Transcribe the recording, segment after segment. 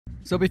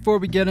So before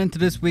we get into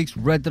this week's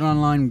Red Dead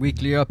Online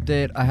weekly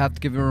update, I have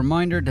to give you a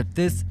reminder that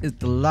this is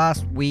the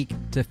last week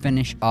to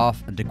finish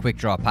off the Quick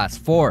Draw Pass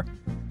 4.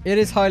 It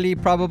is highly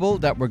probable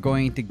that we're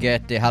going to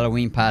get the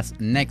Halloween Pass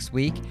next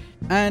week,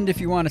 and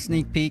if you want a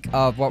sneak peek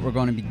of what we're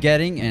going to be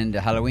getting in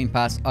the Halloween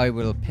Pass, I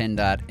will pin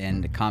that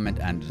in the comment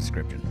and the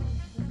description.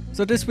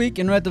 So this week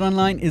in Red Dead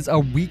Online is a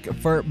week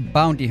for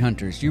bounty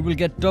hunters. You will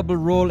get double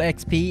roll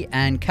XP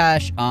and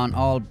cash on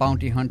all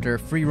bounty hunter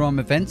free roam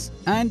events.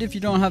 And if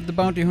you don't have the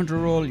bounty hunter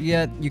roll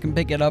yet, you can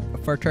pick it up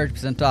for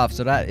 30% off.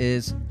 So that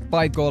is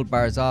 5 gold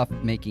bars off,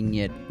 making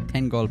it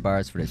 10 gold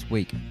bars for this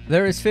week.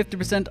 There is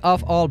 50%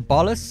 off all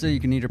ballists, so you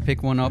can either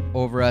pick one up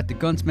over at the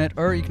gunsmith,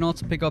 or you can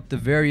also pick up the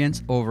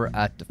variants over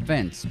at the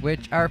fence,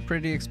 which are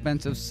pretty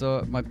expensive, so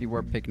it might be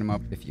worth picking them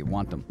up if you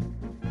want them.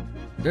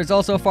 There's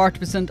also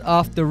 40%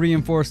 off the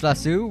reinforced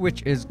lasso,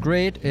 which is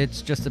great.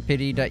 It's just a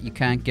pity that you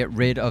can't get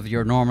rid of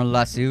your normal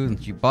lasso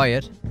once you buy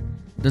it.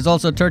 There's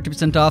also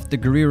 30% off the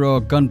Guerrero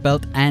gun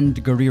belt and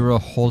the Guerrero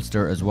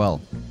holster as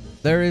well.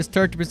 There is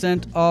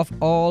 30% off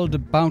all the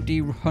bounty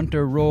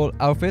hunter roll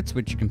outfits,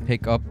 which you can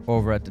pick up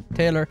over at the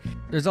tailor.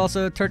 There's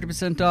also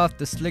 30% off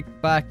the slick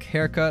back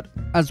haircut,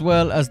 as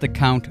well as the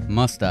count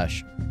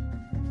mustache.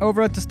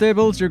 Over at the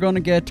stables, you're going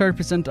to get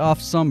 30% off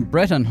some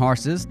Breton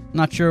horses.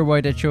 Not sure why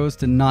they chose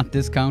to not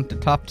discount the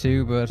top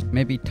two, but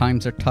maybe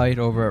times are tight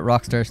over at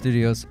Rockstar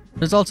Studios.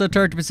 There's also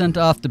 30%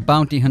 off the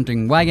bounty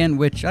hunting wagon,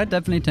 which I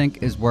definitely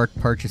think is worth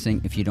purchasing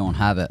if you don't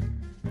have it.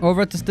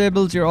 Over at the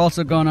stables, you're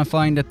also going to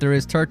find that there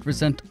is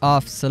 30%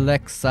 off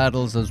select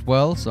saddles as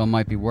well, so it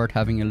might be worth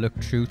having a look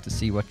through to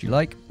see what you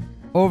like.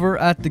 Over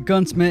at the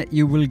gunsmith,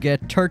 you will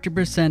get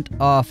 30%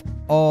 off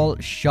all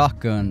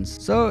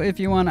shotguns. So if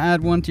you want to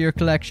add one to your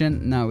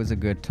collection, now is a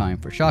good time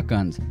for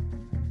shotguns.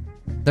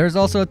 There's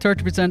also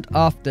 30%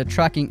 off the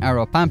tracking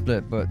arrow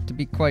pamphlet, but to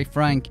be quite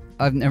frank,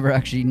 I've never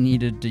actually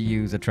needed to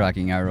use a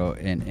tracking arrow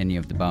in any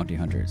of the bounty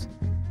hunters.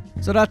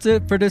 So that's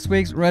it for this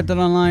week's Red Dead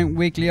Online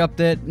weekly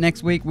update.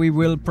 Next week we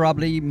will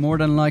probably more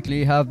than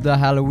likely have the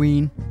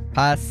Halloween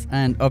pass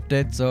and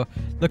update, so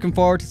looking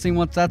forward to seeing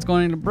what that's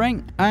going to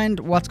bring and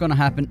what's going to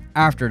happen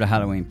after the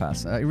Halloween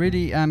pass. I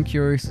really am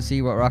curious to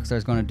see what Rockstar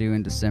is going to do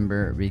in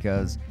December,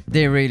 because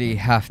they really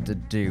have to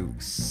do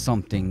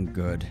something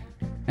good.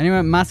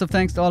 Anyway, massive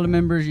thanks to all the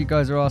members. You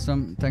guys are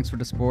awesome. Thanks for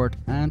the support,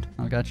 and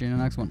I'll catch you in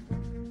the next one.